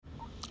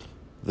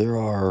There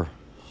are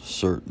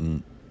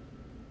certain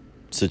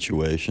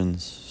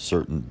situations,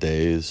 certain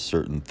days,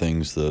 certain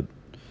things that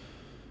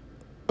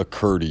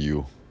occur to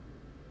you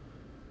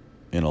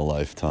in a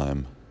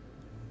lifetime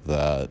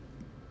that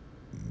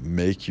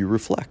make you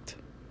reflect.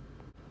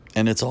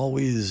 And it's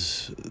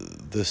always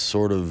this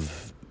sort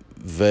of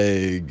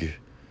vague,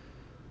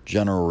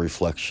 general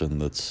reflection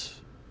that's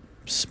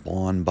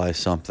spawned by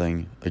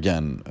something.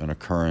 Again, an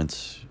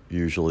occurrence,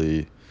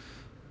 usually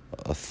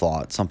a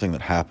thought, something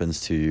that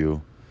happens to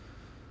you,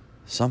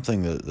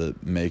 something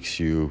that makes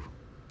you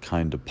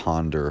kind of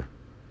ponder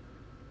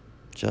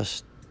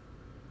just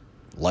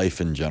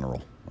life in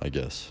general, I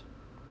guess.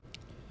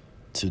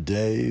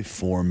 Today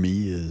for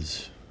me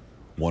is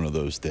one of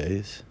those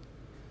days,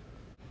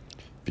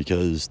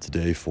 because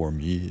today for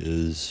me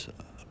is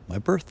my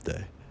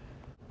birthday.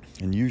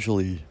 And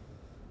usually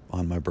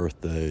on my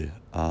birthday,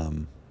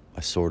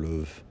 I sort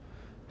of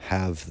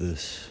have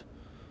this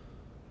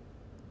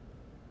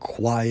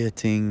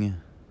quieting,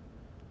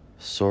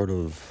 sort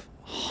of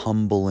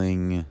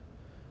humbling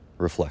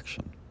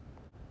reflection.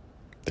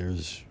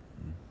 There's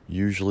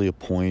usually a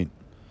point,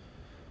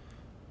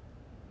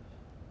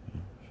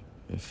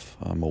 if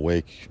I'm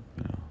awake,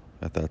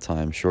 at that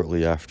time,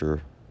 shortly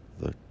after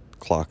the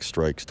clock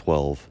strikes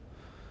 12,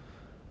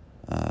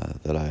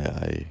 that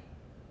I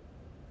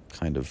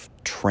kind of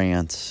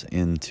trance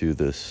into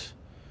this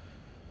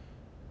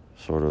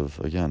sort of,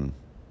 again,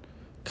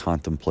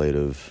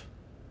 contemplative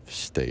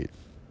state.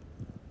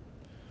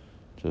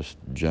 Just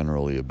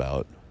generally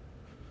about,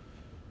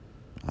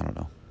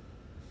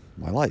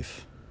 my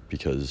life.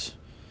 Because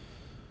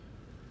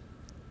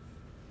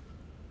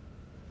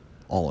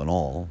all in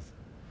all,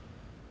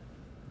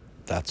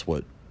 that's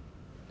what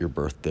your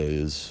birthday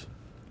is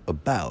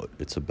about.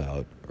 It's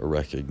about a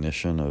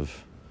recognition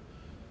of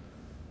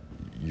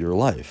your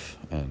life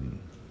and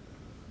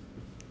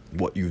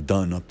what you've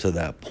done up to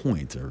that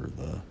point, or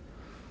the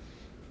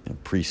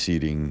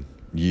preceding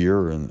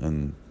year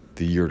and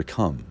the year to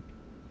come.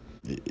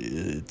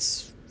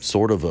 It's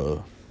sort of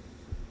of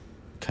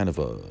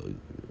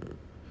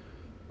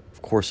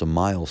course, a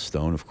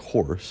milestone, of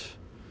course,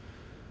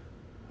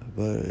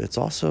 but it's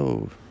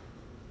also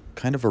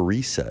kind of a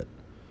reset.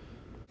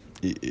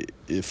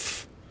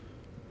 If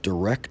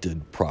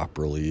directed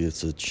properly,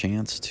 it's a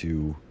chance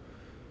to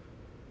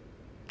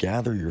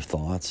gather your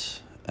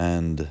thoughts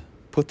and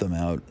put them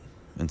out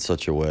in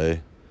such a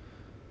way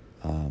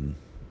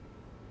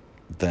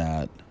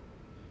that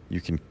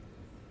you can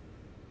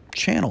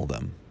channel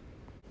them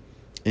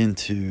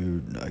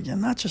into,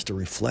 again, not just a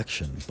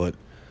reflection, but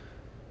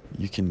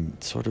you can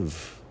sort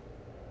of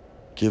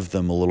give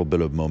them a little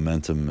bit of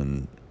momentum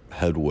and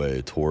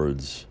headway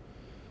towards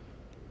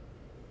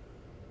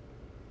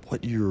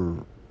what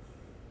you're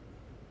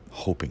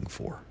hoping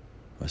for,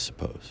 I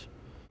suppose.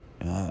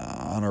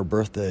 On our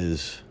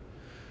birthdays,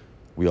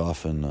 we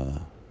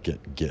often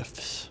get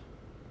gifts.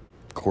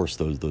 Of course,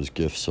 those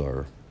gifts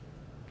are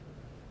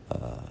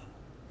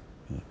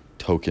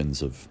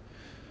tokens of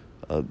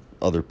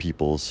other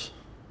people's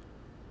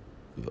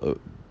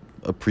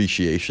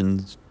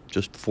appreciations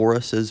just for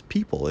us as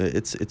people.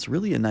 It's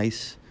really a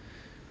nice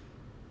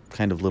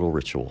kind of little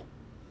ritual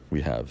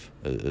we have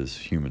as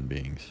human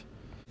beings.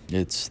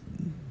 It's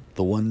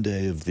the one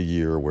day of the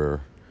year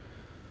where,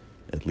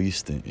 at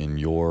least in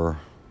your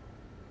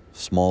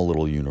small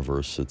little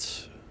universe,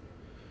 it's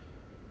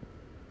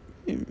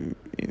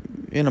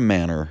in a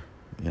manner,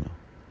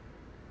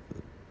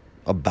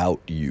 about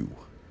you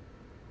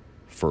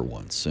for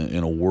once,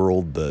 in a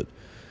world that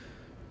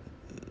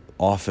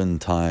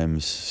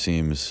oftentimes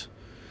seems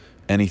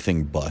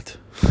anything but,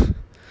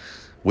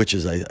 which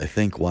is, I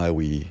think, why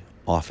we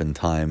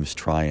oftentimes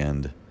try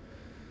and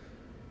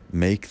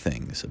make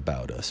things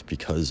about us,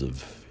 because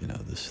of,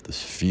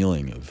 this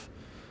feeling of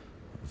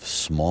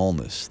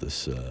smallness,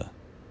 this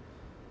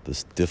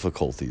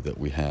difficulty that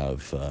we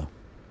have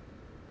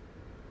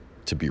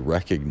to be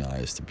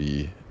recognized, to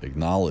be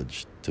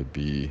acknowledged, to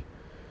be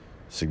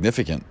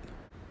significant.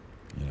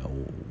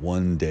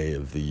 One day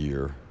of the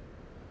year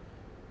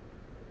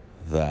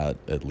that,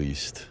 at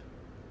least,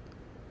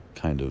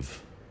 kind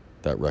of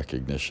that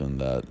recognition,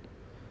 that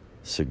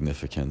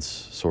significance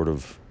sort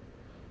of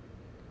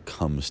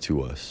comes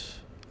to us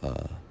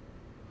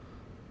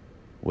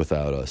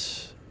without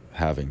us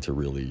having to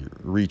really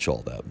reach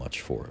all that much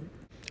for it.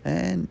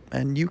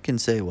 And you can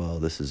say, well,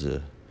 this is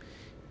a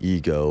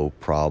ego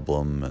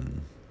problem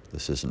and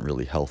this isn't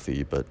really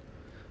healthy, but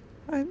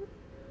I'm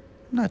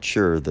not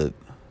sure that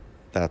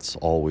that's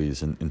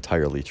always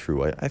entirely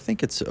true. I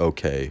think it's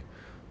okay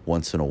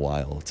once in a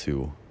while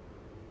to,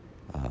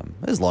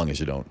 as long as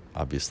you don't,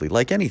 obviously,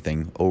 like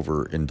anything,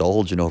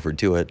 overindulge and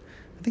overdo it,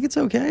 I think it's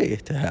okay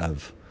to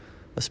have,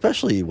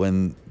 especially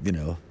when,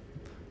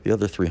 the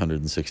other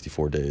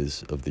 364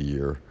 days of the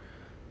year,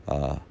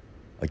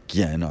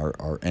 again,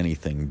 are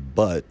anything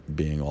but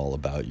being all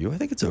about you. I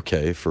think it's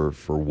okay for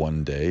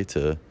one day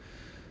to,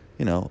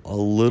 a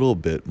little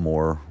bit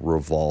more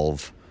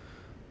revolve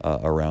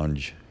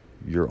around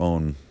your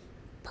own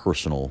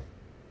personal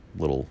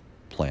little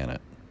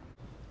planet.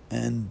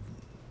 And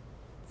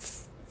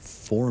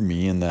for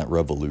me in that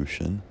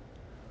revolution,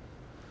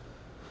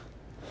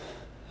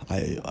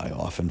 I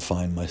often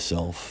find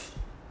myself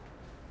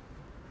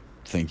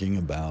thinking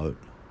about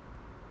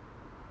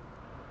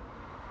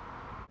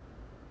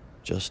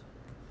just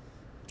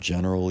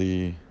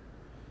generally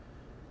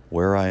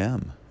where I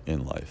am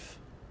in life.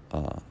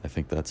 I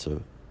think that's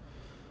a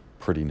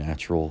pretty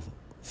natural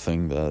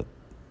thing that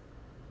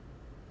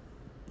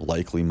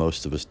likely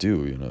most of us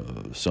do. You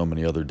know, so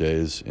many other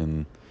days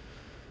in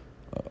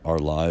our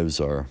lives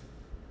are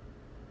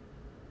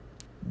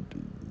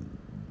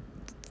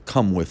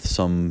come with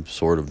some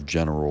sort of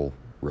general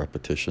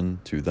repetition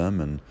to them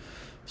and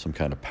some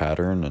kind of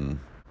pattern. And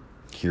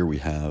here we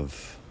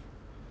have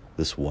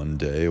this one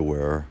day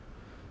where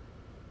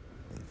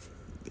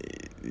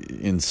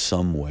in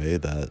some way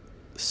that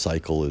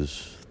cycle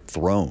is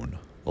thrown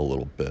a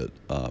little bit,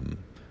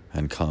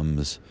 and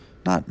comes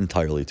not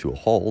entirely to a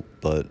halt,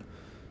 but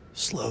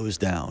slows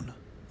down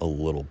a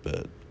little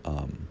bit.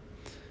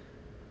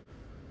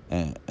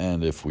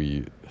 And if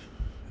we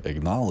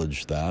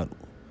acknowledge that,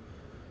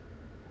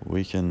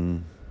 we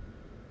can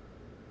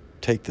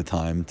take the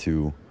time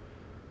to,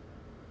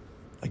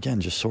 again,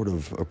 just sort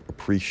of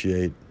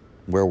appreciate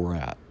where we're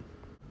at.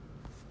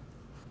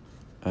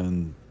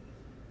 And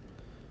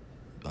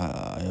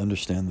I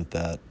understand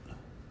that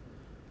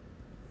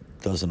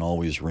doesn't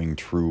always ring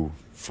true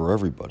for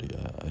everybody.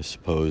 I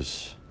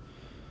suppose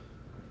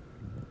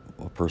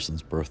a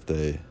person's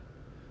birthday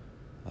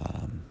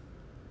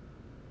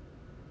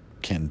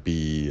can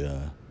be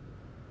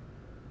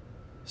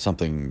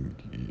something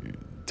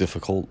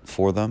difficult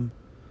for them,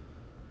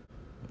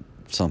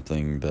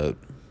 something that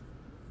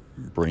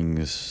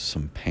brings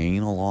some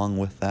pain along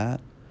with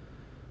that,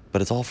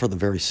 but it's all for the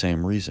very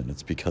same reason.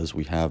 It's because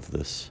we're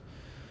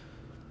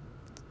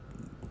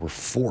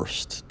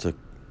forced to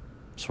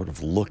sort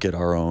of look at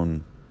our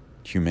own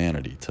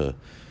humanity, to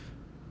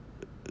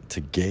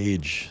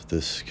gauge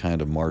this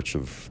kind of march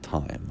of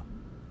time.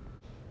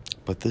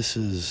 But this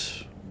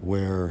is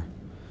where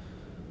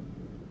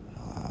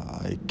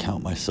I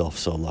count myself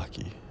so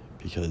lucky,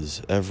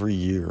 because every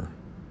year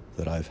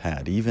that I've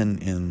had, even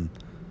in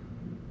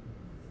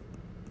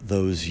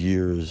those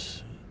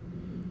years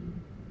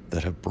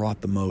that have brought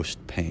the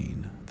most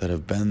pain, that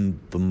have been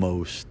the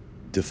most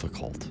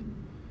difficult,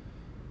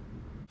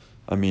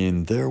 I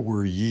mean, there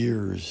were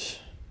years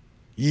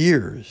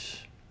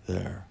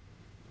there.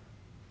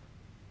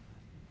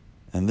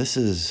 And this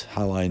is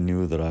how I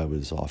knew that I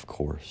was off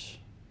course.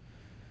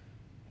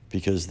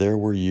 Because there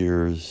were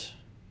years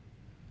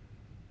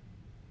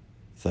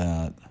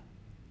that,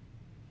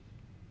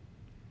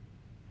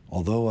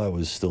 although I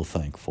was still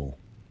thankful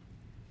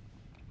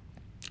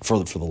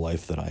for the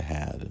life that I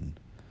had and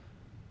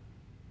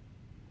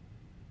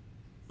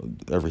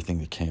everything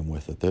that came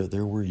with it,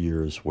 there were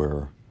years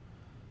where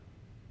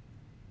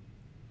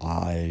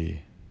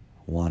I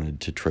wanted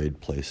to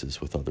trade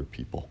places with other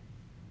people.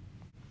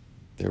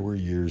 There were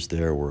years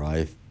there where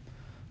I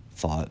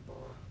thought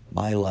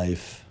my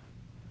life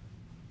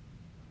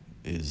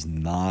is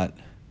not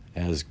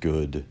as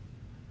good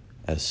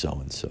as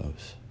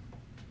so-and-so's.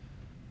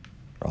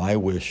 Or I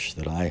wish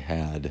that I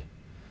had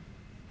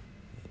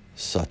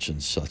such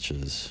and such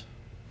as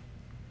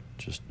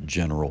just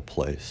general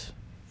place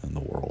in the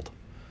world.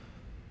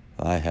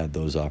 I had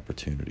those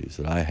opportunities,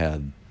 that I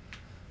had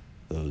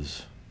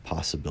those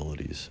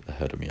possibilities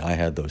ahead of me. I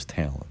had those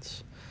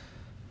talents.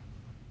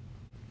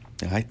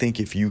 And I think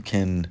if you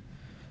can,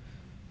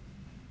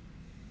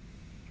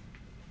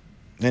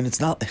 and it's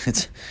not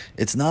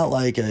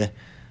like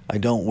I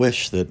don't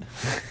wish that,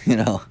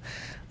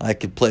 I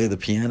could play the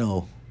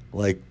piano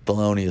like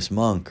Thelonious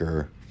Monk,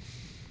 or,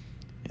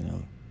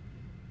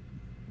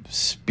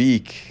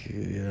 speak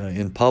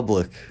in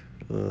public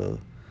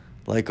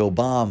like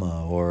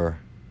Obama, or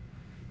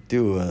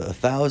do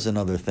 1,000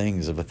 other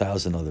things of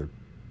 1,000 other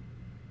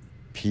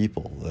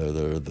people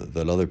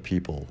that other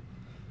people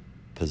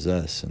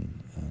possess and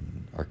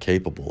are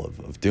capable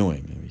of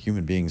doing. I mean,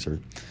 human beings are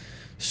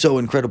so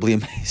incredibly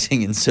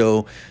amazing in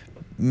so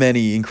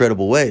many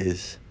incredible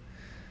ways.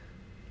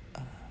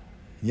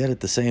 Yet at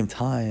the same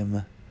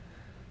time,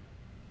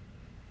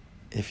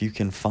 if you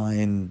can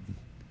find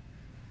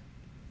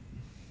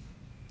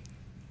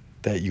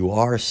that you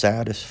are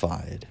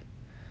satisfied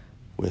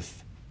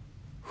with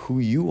who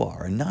you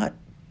are, not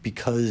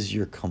because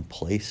you're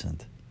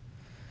complacent,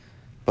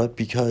 but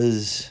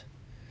because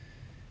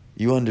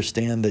you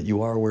understand that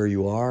you are where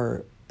you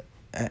are,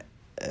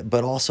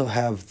 but also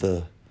have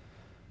the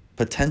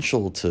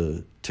potential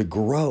to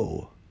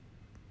grow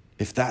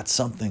if that's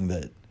something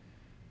that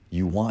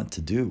you want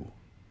to do,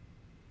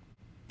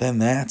 then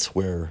that's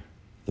where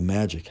the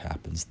magic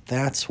happens.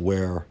 That's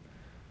where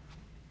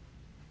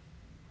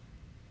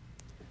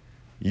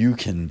you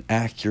can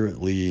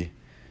accurately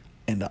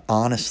and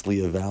honestly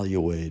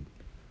evaluate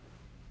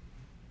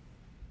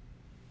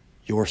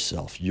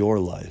yourself, your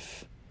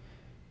life,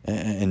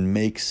 and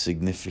make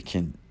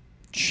significant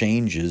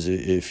changes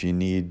if you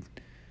need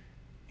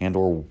and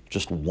or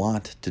just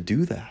want to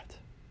do that.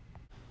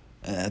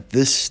 At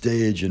this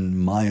stage in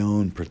my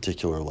own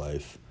particular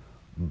life,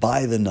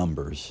 by the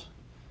numbers,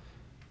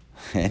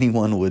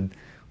 anyone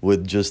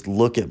would just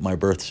look at my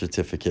birth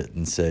certificate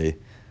and say,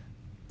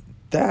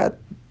 that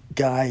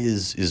guy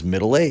is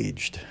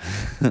middle-aged.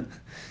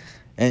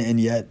 and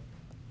yet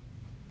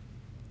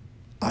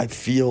I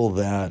feel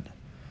that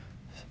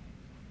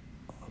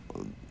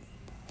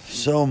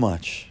so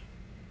much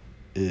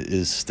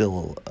is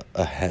still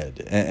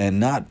ahead. And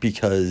not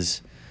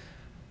because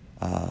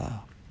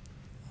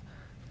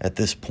at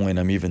this point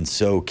I'm even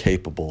so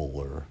capable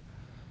or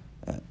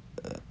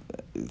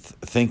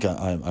think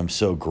I'm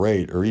so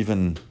great, or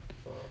even,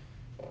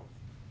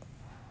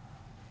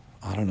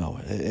 I don't know,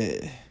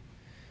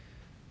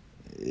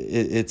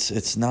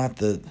 it's not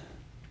that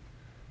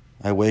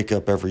I wake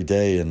up every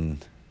day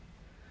and,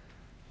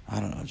 I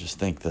don't know, just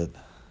think that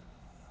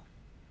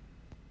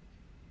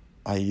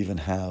I even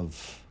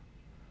have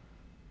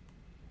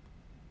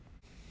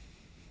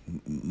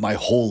my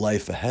whole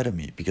life ahead of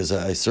me, because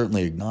I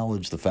certainly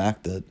acknowledge the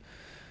fact that,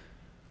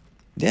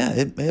 yeah,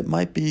 it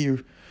might be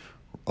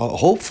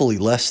hopefully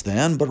less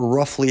than, but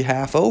roughly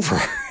half over.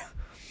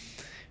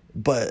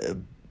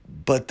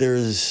 but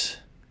there's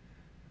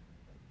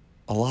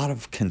a lot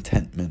of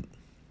contentment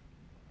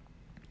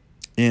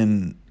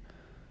in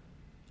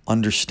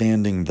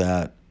understanding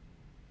that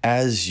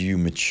as you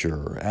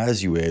mature,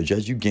 as you age,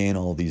 as you gain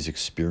all these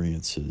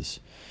experiences,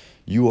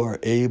 you are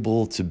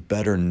able to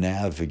better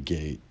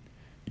navigate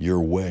your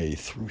way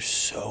through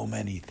so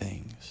many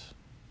things.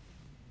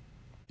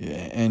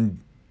 And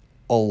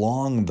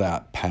along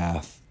that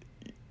path,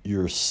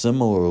 you're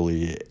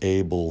similarly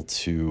able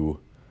to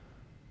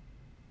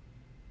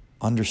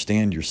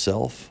understand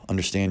yourself,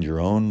 understand your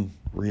own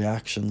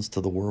reactions to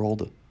the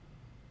world,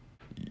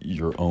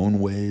 your own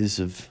ways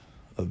of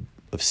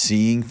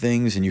seeing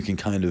things, and you can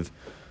kind of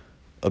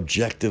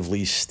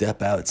objectively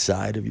step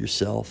outside of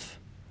yourself.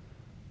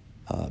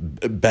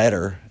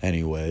 Better,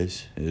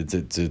 anyways.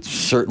 It's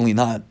certainly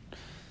not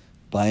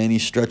by any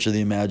stretch of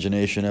the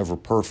imagination ever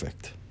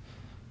perfect.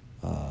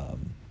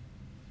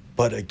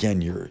 But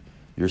again,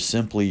 you're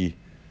simply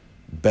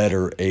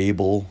better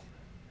able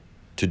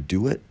to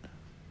do it.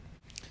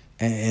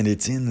 And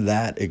it's in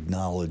that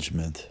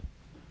acknowledgement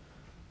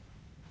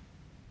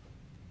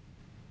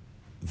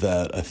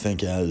that I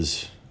think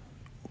as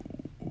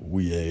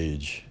we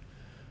age,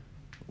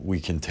 we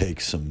can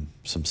take some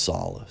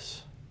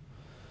solace.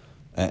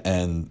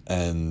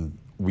 And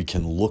we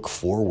can look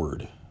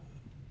forward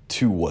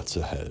to what's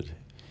ahead,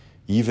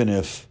 even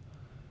if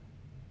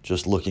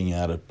just looking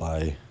at it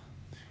by,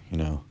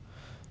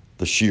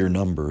 the sheer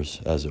numbers,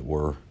 as it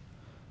were,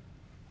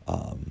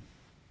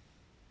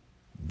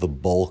 the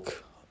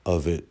bulk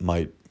of it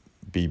might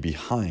be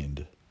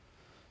behind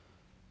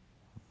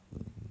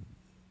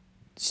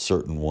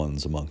certain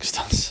ones amongst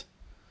us.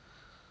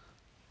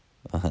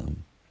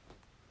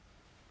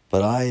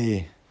 But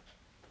I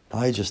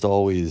just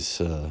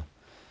always,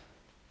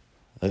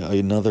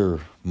 another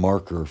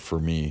marker for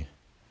me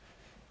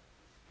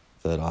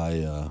that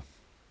I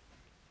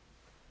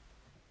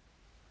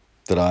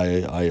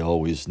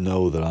always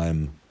know that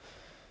I'm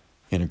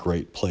in a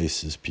great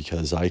place is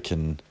because I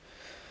can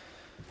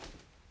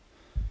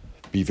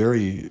be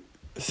very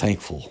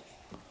thankful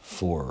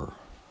for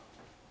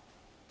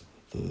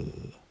the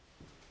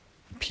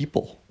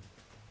people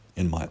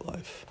in my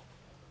life.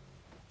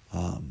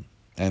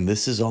 And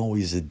this is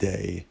always a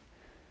day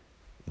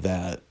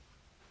that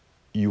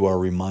you are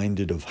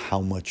reminded of how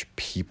much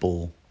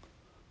people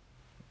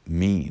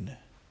mean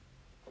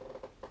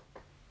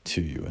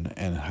to you,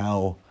 and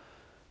how,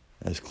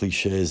 as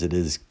cliche as it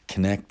is,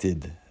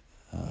 connected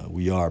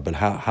we are, but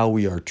how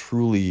we are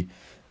truly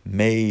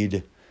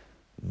made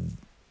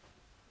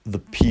the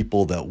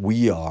people that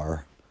we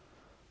are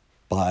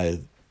by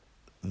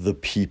the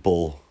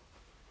people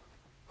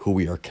who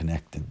we are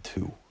connected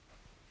to.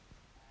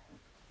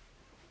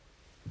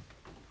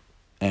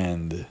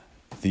 And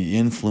the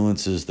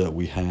influences that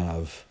we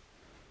have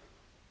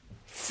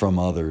from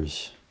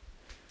others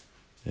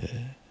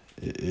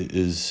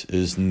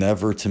is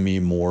never, to me,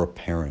 more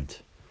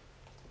apparent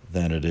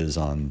than it is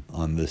on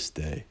this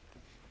day.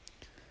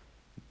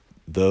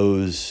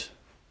 Those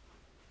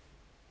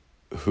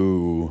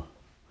who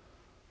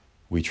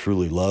we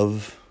truly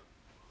love,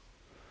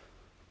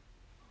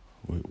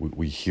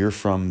 we hear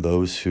from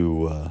those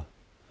who,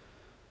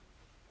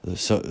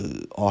 so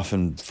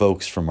often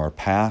folks from our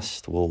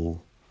past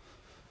will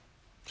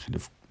kind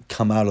of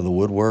come out of the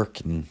woodwork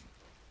and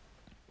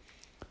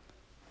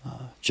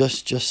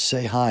just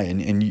say hi,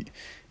 and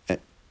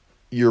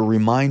you're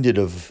reminded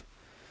of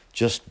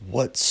just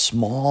what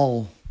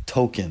small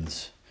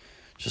tokens,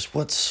 just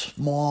what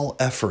small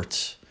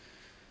efforts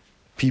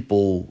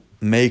people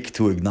make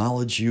to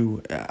acknowledge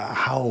you,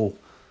 how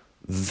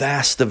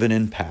vast of an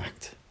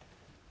impact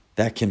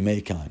that can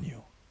make on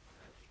you,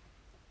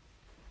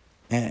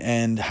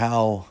 and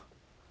how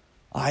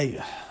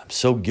I'm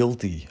so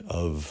guilty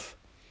of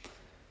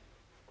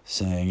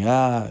saying,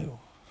 I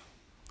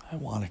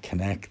want to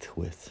connect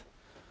with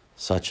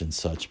such and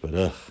such, but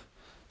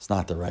it's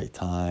not the right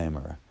time,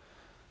 or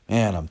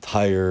man, I'm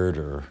tired,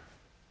 or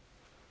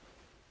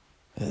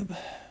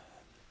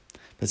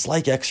it's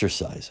like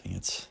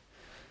exercising.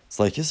 It's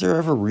like, is there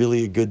ever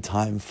really a good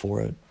time for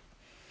it?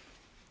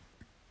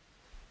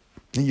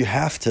 You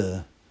have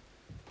to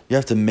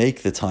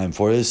make the time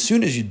for it as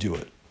soon as you do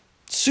it.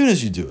 As soon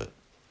as you do it.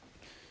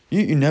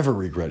 You never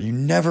regret it. You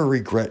never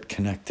regret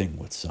connecting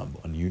with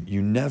someone.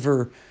 You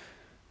never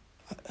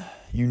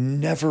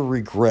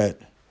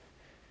regret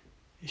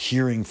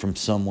hearing from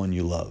someone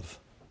you love.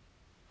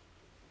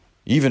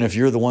 Even if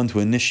you're the one to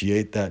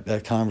initiate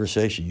that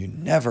conversation, you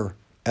never,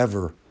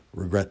 ever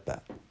regret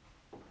that.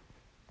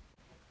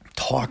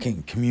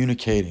 Talking,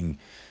 communicating,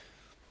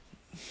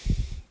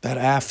 that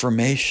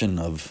affirmation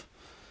of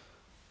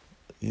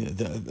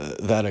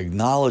that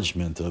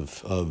acknowledgement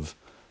of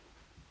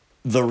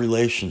the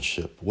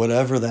relationship,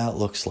 whatever that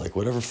looks like,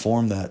 whatever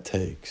form that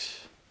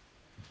takes,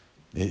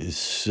 it is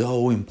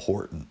so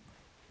important.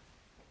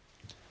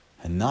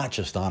 And not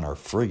just on our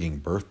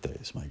frigging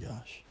birthdays, my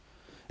gosh.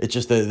 It's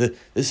just that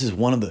this is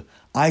one of the,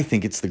 I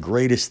think it's the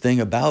greatest thing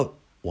about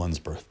one's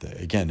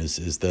birthday, again,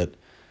 is that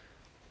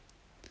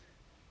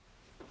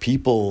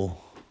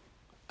people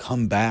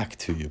come back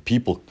to you.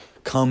 People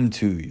come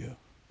to you.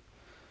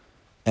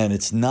 And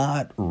it's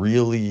not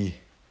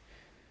really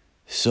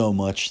so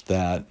much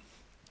that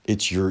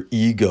it's your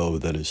ego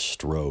that is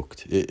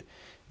stroked.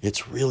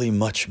 It's really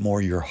much more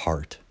your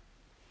heart.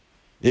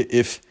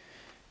 If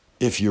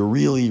you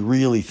really,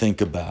 really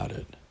think about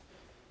it,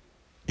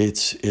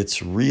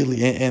 it's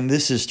really, and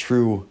this is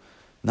true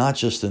not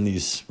just in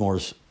these more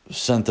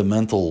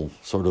sentimental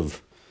sort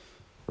of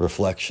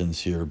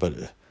reflections here, but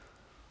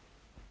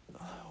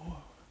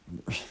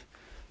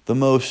the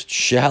most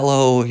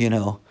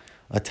shallow,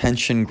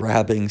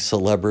 attention-grabbing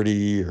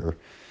celebrity or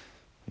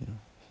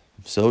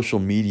social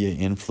media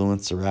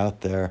influencer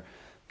out there,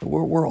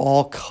 we're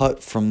all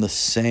cut from the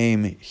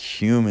same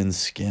human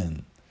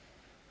skin.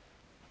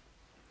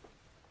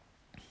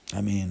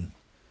 I mean,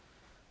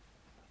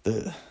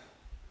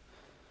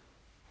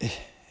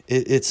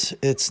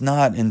 it's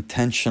not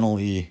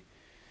intentionally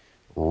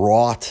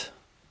wrought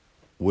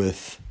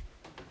with,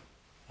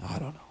 I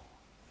don't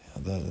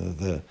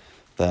know,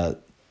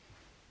 that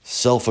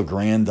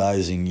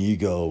self-aggrandizing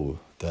ego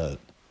that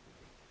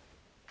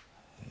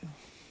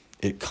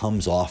it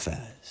comes off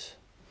as.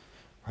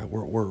 Right?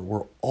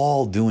 We're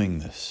all doing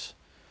this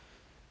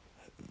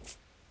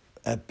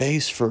at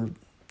base for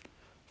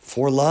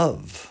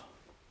love.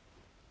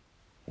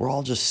 We're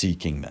all just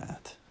seeking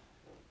that.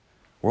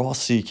 We're all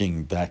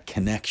seeking that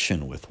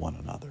connection with one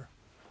another.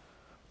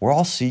 We're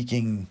all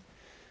seeking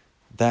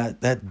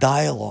that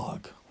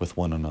dialogue with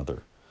one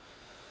another.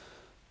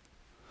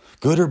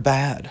 Good or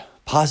bad,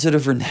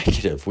 positive or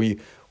negative. We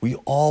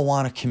all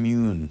want to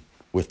commune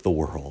with the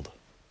world.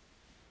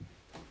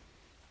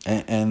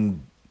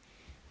 And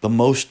the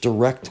most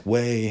direct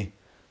way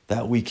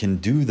that we can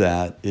do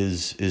that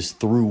is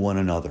through one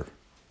another.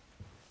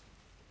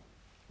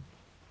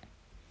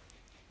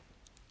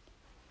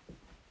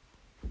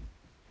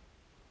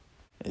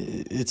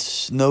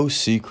 It's no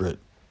secret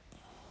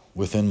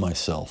within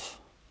myself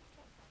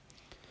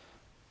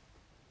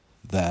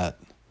that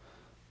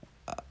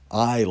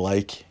I,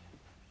 like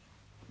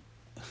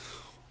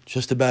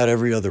just about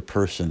every other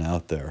person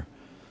out there,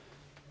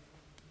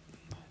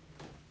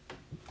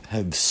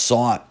 have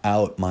sought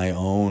out my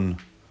own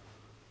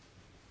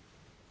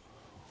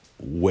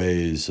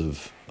ways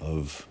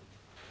of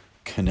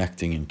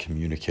connecting and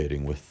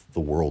communicating with the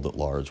world at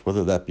large,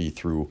 whether that be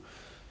through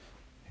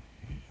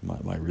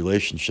my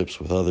relationships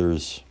with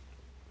others,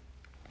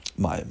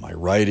 my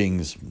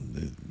writings,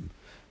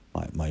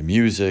 my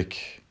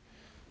music,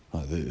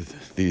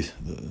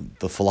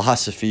 the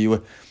philosophy,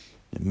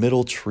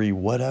 middle tree,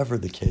 whatever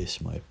the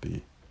case might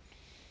be.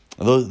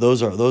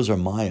 Those are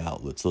my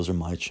outlets. Those are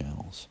my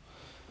channels.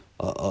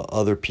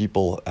 Other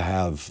people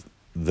have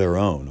their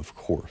own, of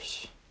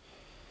course.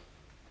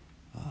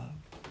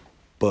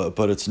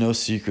 But it's no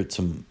secret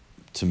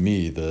to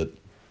me that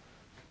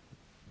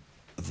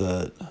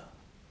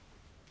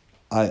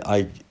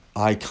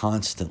I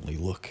constantly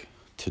look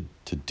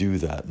to do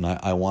that, and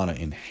I want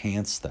to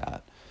enhance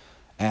that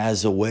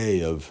as a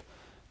way of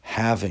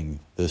having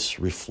this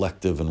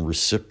reflective and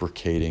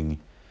reciprocating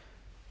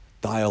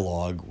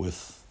dialogue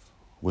with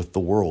the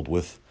world,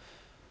 with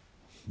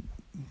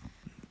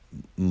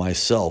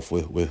myself,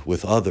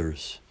 with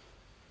others.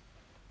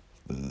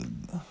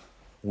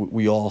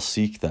 We all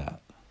seek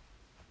that.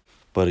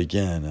 But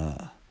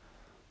again,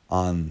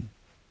 on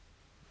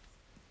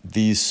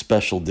these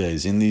special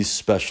days, in these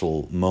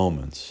special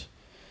moments,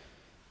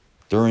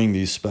 during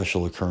these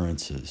special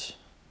occurrences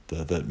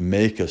that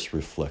make us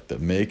reflect,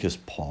 that make us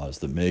pause,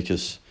 that make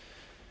us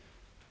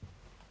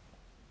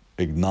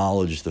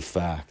acknowledge the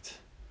fact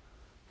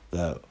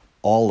that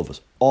all of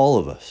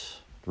us,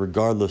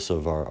 regardless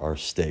of our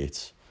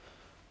states,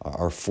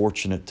 are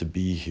fortunate to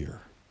be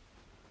here.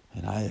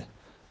 And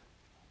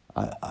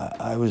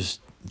I was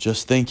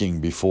just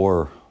thinking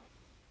before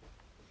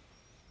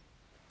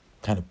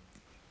kind of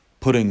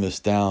putting this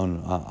down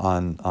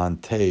on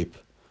tape,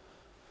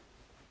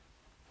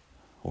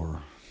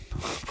 or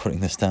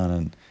putting this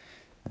down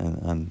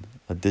on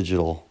a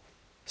digital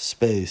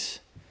space,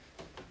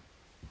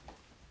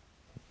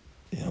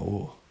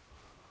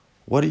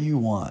 What do you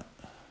want?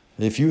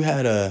 If you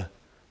had a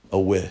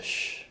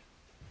wish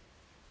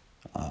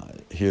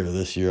here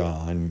this year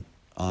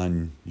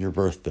on your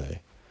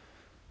birthday,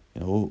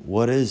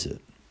 what is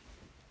it?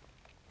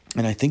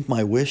 And I think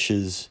my wish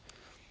is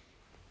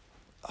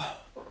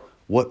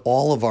what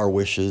all of our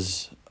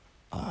wishes,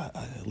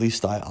 at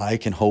least I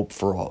can hope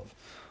for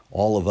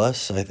all of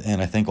us,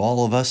 and I think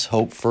all of us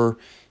hope for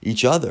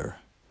each other.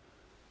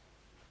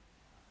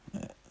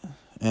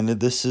 And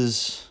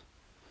this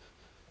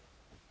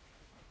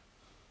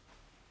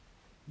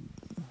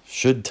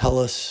should tell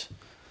us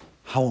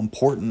how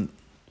important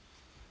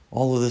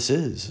all of this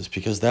is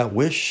because that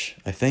wish,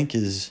 I think,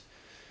 is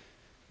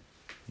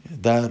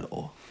that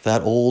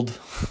old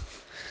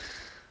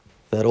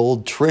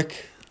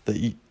trick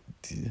that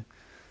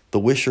the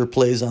wisher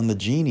plays on the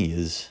genie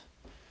is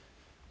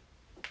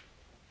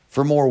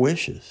for more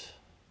wishes.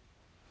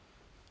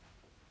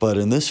 But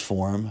in this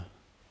form,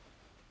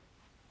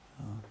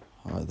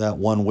 that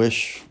one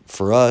wish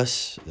for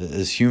us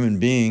as human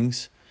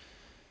beings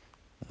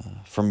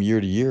from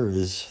year to year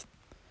is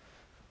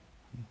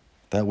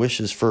that wish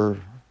is for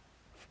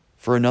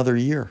another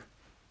year.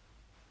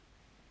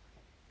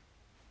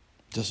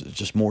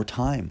 Just more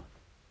time.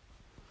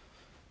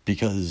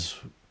 Because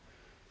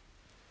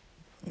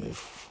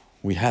if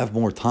we have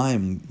more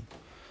time,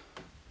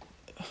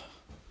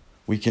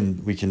 we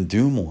can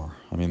do more.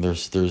 I mean,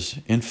 there's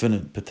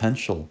infinite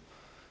potential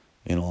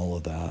in all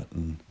of that,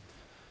 and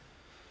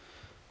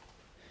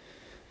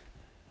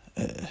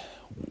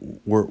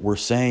we're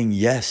saying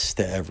yes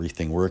to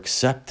everything. We're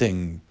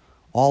accepting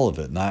all of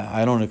it, and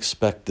I don't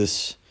expect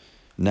this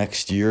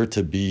next year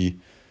to be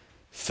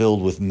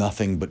filled with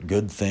nothing but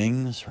good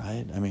things,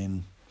 right? I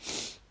mean,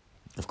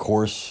 of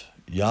course,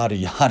 yada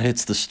yada.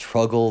 It's the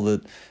struggle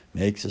that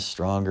makes us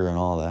stronger and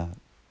all that.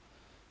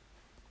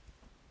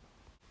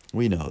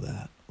 We know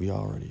that. We're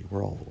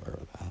all aware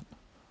of that.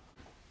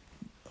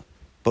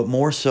 But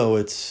more so,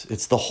 it's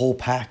the whole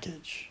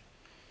package.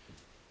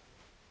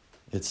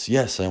 It's,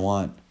 yes, I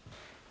want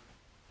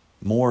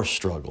more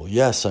struggle.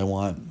 Yes, I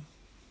want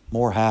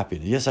more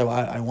happiness. Yes,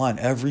 I want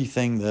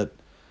everything that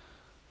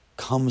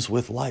comes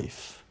with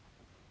life.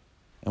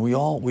 And we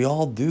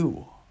all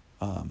do.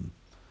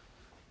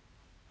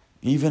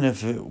 Even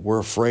if we're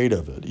afraid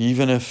of it,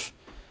 even if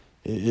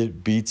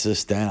it beats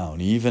us down,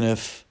 even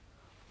if,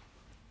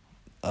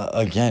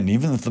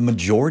 even if the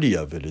majority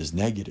of it is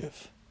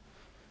negative,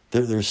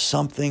 there's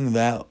something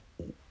that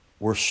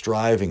we're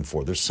striving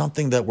for. There's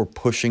something that we're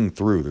pushing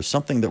through. There's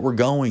something that we're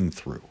going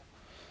through.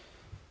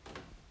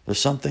 There's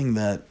something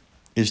that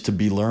is to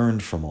be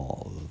learned from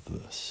all of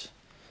this.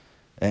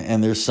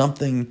 And there's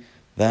something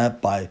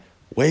that by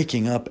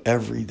waking up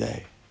every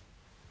day,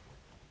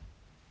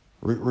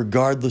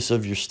 regardless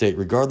of your state,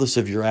 regardless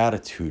of your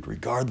attitude,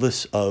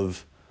 regardless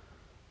of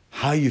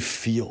how you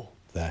feel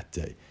that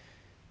day,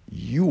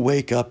 you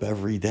wake up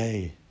every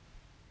day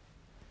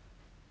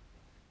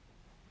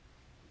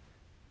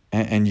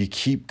and you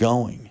keep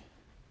going.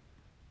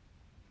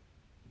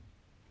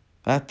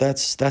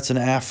 That's an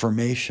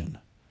affirmation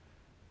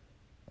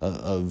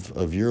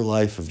of your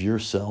life, of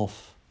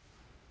yourself,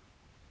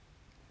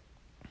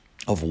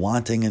 of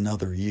wanting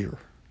another year,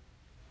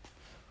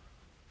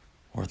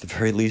 or at the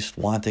very least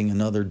wanting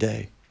another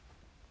day.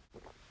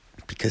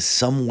 Because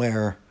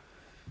somewhere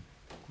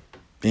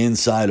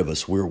inside of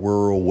us,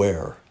 we're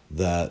aware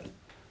that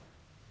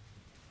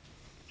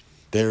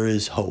there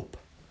is hope,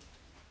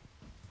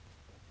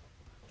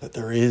 that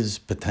there is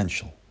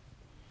potential.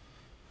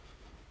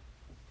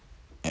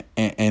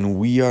 And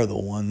we are the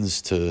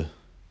ones to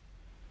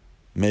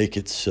make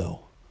it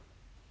so.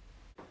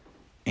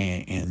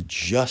 And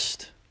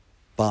just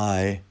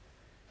by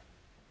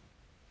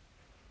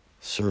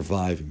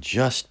surviving,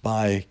 just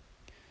by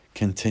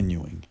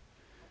continuing,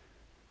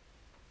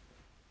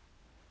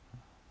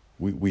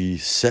 we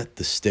set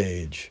the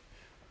stage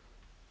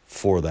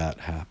for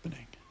that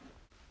happening.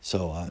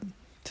 So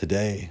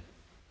today,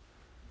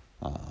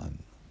 on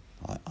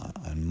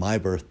my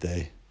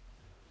birthday,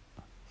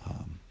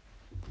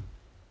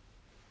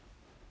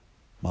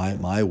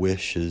 my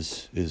wish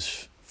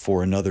is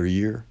for another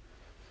year,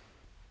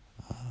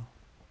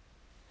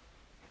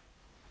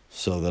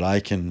 so that I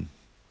can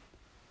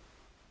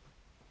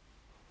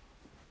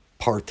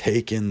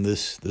partake in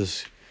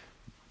this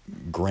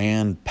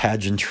grand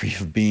pageantry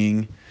of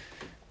being,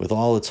 with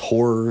all its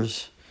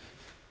horrors,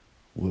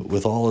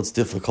 with all its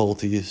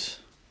difficulties,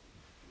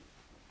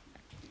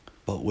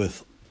 but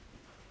with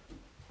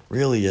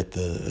really at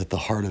the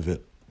heart of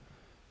it,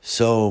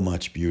 so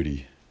much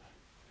beauty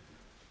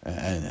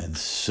and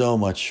so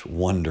much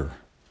wonder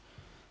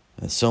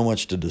and so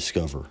much to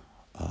discover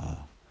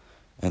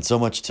and so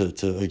much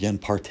to again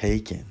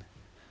partake in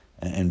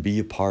and be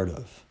a part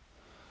of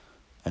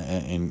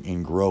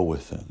and grow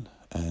within.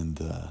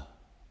 And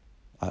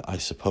I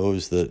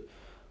suppose that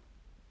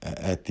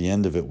at the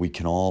end of it, we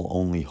can all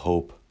only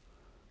hope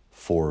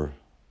for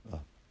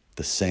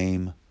the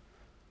same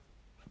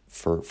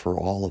for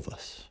all of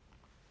us,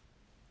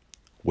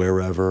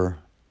 wherever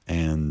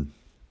and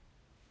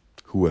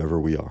whoever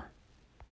we are.